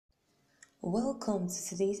Welcome to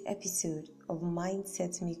today's episode of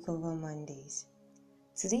Mindset Makeover Mondays.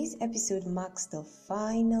 Today's episode marks the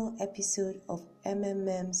final episode of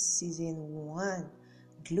MMM Season 1.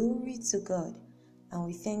 Glory to God, and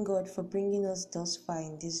we thank God for bringing us thus far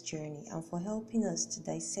in this journey and for helping us to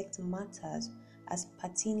dissect matters as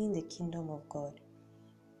pertaining the kingdom of God.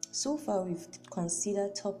 So far, we've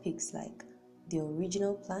considered topics like the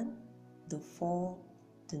original plan, the fall,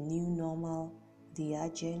 the new normal, the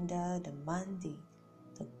agenda, the mandate,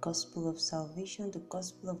 the gospel of salvation, the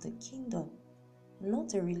gospel of the kingdom,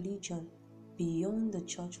 not a religion beyond the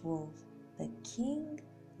church walls, the king,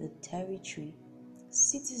 the territory,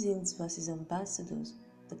 citizens versus ambassadors,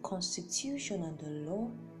 the constitution and the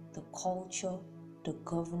law, the culture, the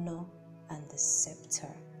governor, and the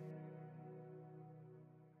scepter.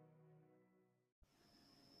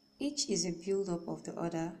 Each is a build-up of the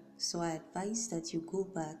other, so I advise that you go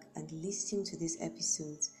back and listen to these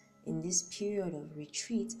episodes in this period of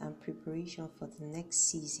retreat and preparation for the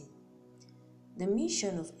next season. The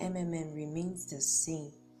mission of MMM remains the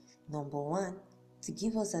same. Number 1, to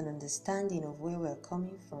give us an understanding of where we're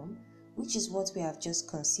coming from, which is what we have just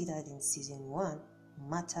considered in Season 1,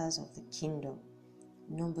 Matters of the Kingdom.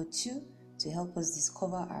 Number 2, to help us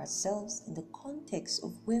discover ourselves in the context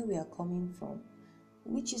of where we are coming from,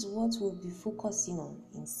 which is what we'll be focusing on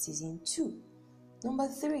in Season 2. Number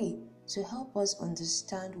 3, to help us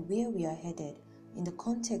understand where we are headed in the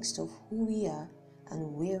context of who we are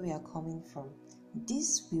and where we are coming from.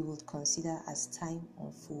 This we would consider as time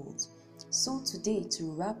unfolds. So today,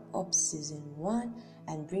 to wrap up Season 1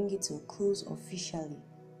 and bring it to a close officially,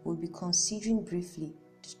 we'll be considering briefly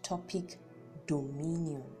the topic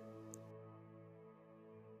dominion.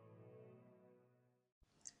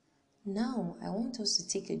 Now, I want us to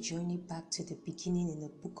take a journey back to the beginning in the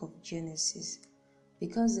book of Genesis,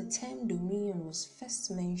 because the term dominion was first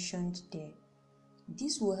mentioned there.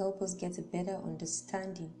 This will help us get a better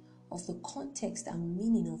understanding of the context and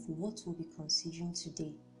meaning of what we'll be considering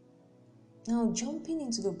today. Now, jumping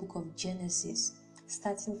into the book of Genesis,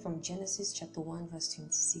 starting from Genesis chapter 1 verse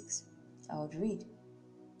 26, I would read.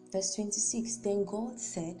 Verse 26, Then God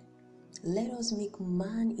said, Let us make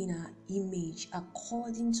man in our image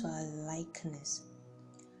according to our likeness.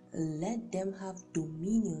 Let them have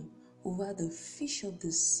dominion over the fish of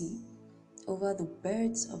the sea, over the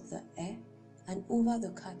birds of the air, and over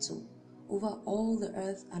the cattle, over all the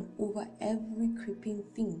earth, and over every creeping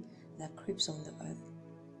thing that creeps on the earth.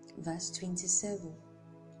 Verse 27.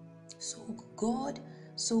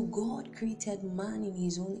 So God created man in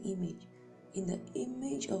his own image. In the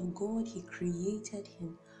image of God he created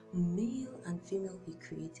him. Male and female he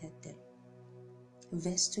created them.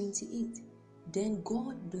 Verse 28. Then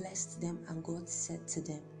God blessed them, and God said to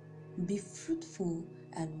them, Be fruitful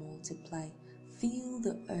and multiply, fill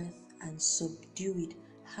the earth and subdue it,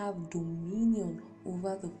 have dominion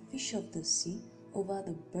over the fish of the sea, over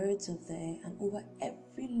the birds of the air, and over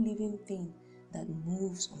every living thing that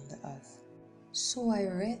moves on the earth. So I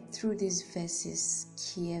read through these verses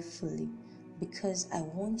carefully, because I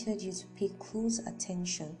wanted you to pay close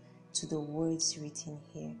attention to the words written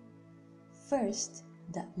here. First,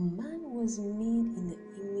 that man was made in the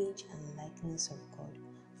image and likeness of God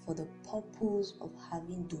for the purpose of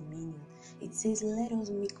having dominion. It says, Let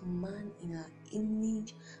us make man in our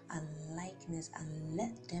image and likeness, and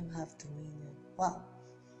let them have dominion. Wow.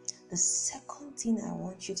 The second thing I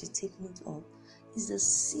want you to take note of is the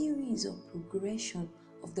series of progression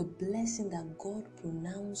of the blessing that God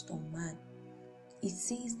pronounced on man. It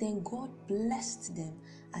says, Then God blessed them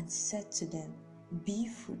and said to them, Be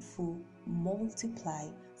fruitful, multiply,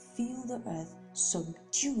 fill the earth,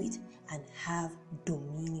 subdue it, and have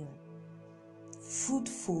dominion.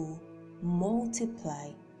 Fruitful,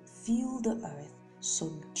 multiply, fill the earth,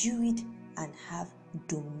 subdue it, and have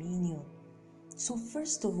dominion. So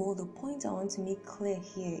first of all, the point I want to make clear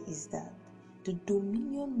here is that the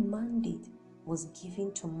dominion mandate was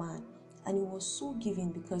given to man. And it was so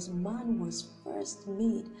given because man was first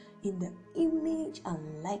made in the image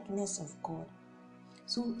and likeness of God.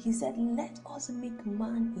 So he said, Let us make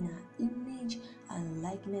man in our image and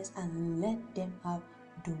likeness, and let them have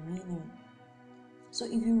dominion. So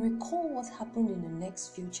if you recall what happened in the next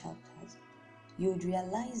few chapters, you would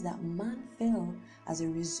realize that man fell as a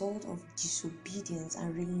result of disobedience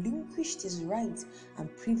and relinquished his rights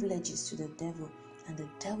and privileges to the devil, and the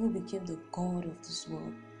devil became the god of this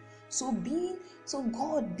world. So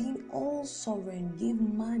God, being all sovereign, gave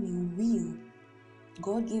man a will.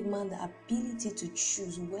 God gave man the ability to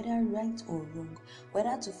choose whether right or wrong,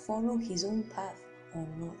 whether to follow his own path or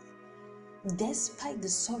not. Despite the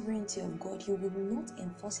sovereignty of God, he would not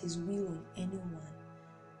enforce his will on anyone.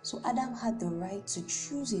 So Adam had the right to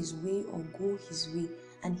choose his way or go his way,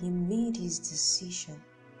 and he made his decision.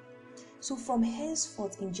 So from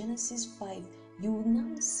henceforth in Genesis 5, you will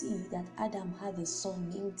now see that Adam had a son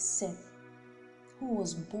named Seth, who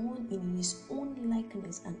was born in his own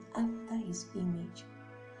likeness and after his image.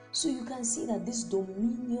 So you can see that this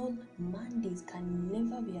dominion mandate can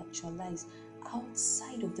never be actualized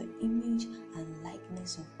outside of the image and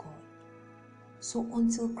likeness of God. So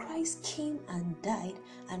until Christ came and died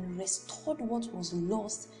and restored what was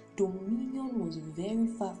lost, dominion was very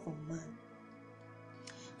far from man.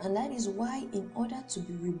 And that is why, in order to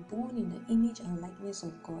be reborn in the image and likeness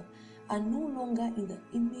of God, and no longer in the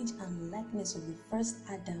image and likeness of the first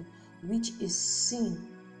Adam, which is sin,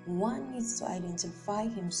 one needs to identify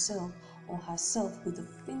himself or herself with the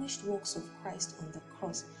finished works of Christ on the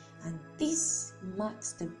cross. And this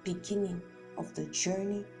marks the beginning of the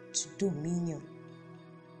journey to dominion.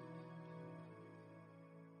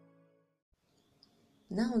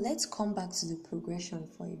 Now let's come back to the progression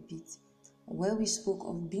for a bit, where we spoke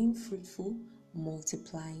of being fruitful,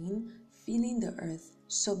 multiplying, filling the earth,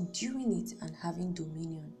 subduing it, and having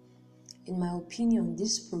dominion. In my opinion,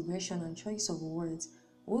 this progression and choice of words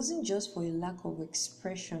wasn't just for a lack of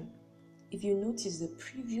expression. If you notice, the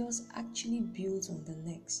previous actually builds on the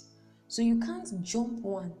next. So you can't jump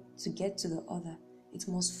one to get to the other. It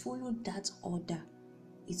must follow that order.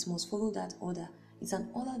 It's an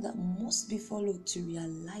order that must be followed to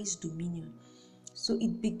realize dominion. So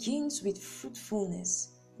it begins with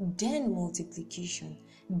fruitfulness, then multiplication,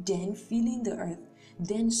 then filling the earth,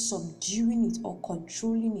 then subduing it or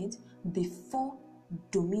controlling it before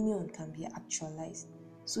dominion can be actualized.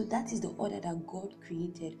 So that is the order that God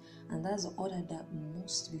created, and that's the order that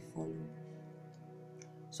must be followed.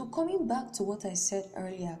 So coming back to what I said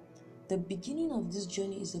earlier, the beginning of this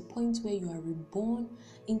journey is the point where you are reborn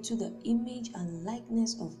into the image and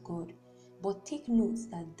likeness of God. But take note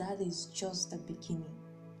that is just the beginning.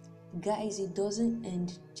 Guys, it doesn't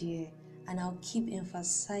end there. And I'll keep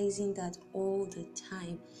emphasizing that all the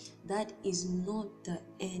time. That is not the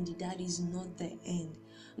end. That is not the end.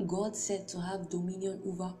 God said to have dominion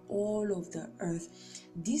over all of the earth.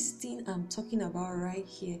 This thing I'm talking about right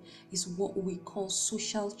here is what we call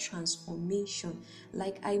social transformation.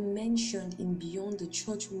 Like I mentioned in Beyond the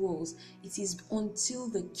Church Walls, it is until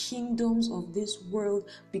the kingdoms of this world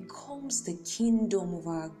becomes the kingdom of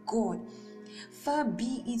our God. Far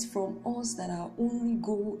be it from us that our only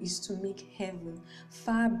goal is to make heaven.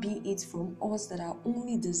 Far be it from us that our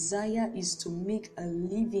only desire is to make a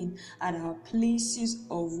living at our places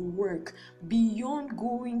of work. Beyond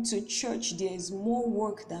going to church, there is more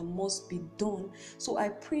work that must be done. So I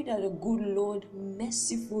pray that the good Lord,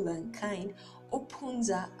 merciful and kind,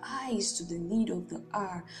 opens our eyes to the need of the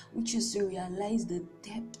hour, which is to realize the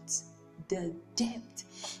depth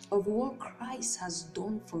of what Christ has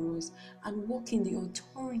done for us and walk in the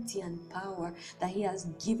authority and power that He has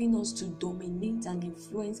given us to dominate and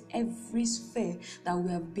influence every sphere that we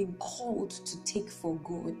have been called to take for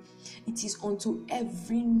God. It is unto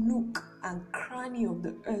every nook and cranny of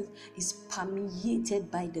the earth is permeated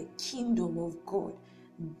by the kingdom of God.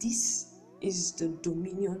 This is the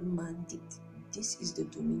dominion mandate. This is the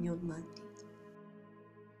dominion mandate.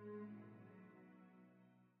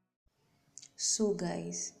 So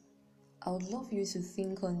guys, I would love you to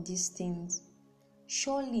think on these things.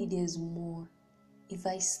 Surely there's more. If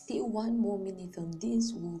I stay one more minute on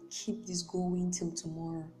this, we'll keep this going till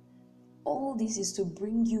tomorrow. All this is to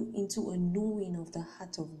bring you into a knowing of the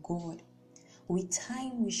heart of God. With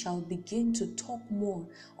time, we shall begin to talk more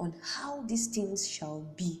on how these things shall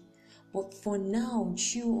be. But for now,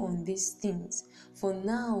 chew on these things. For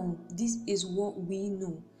now, this is what we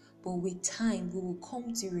know. But with time, we will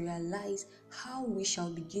come to realize how we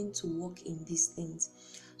shall begin to walk in these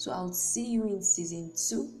things. So I'll see you in season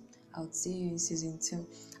 2.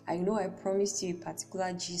 I know I promised you a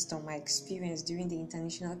particular gist on my experience during the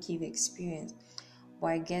International Cave experience, but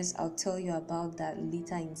I guess I'll tell you about that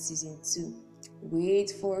later in season 2.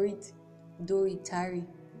 Wait for it, though it tarry,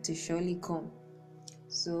 to surely come.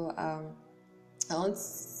 So I want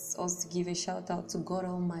us to give a shout out to God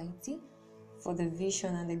Almighty for the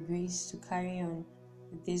vision and the grace to carry on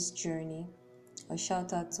this journey. A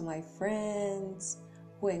shout out to my friends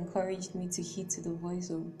who encouraged me to heed to the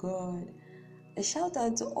voice of God. A shout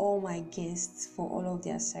out to all my guests for all of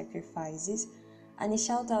their sacrifices. And a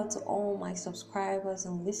shout out to all my subscribers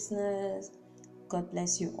and listeners. God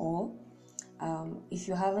bless you all. If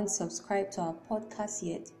you haven't subscribed to our podcast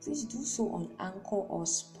yet, please do so on Anchor or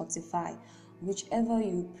Spotify, whichever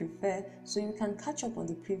you prefer, so you can catch up on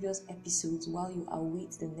the previous episodes while you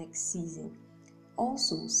await the next season.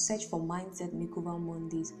 Also, search for Mindset Makeover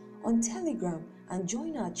Mondays on Telegram and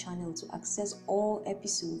join our channel to access all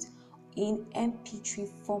episodes in MP3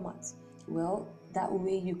 format. Well, that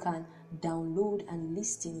way you can download and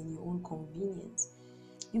listen in your own convenience.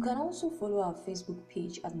 You can also follow our Facebook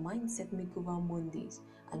page at Mindset Makeover Mondays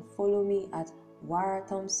and follow me at Wara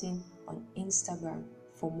Thompson on Instagram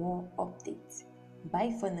for more updates.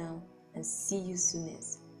 Bye for now and see you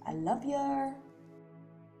soonest. I love you.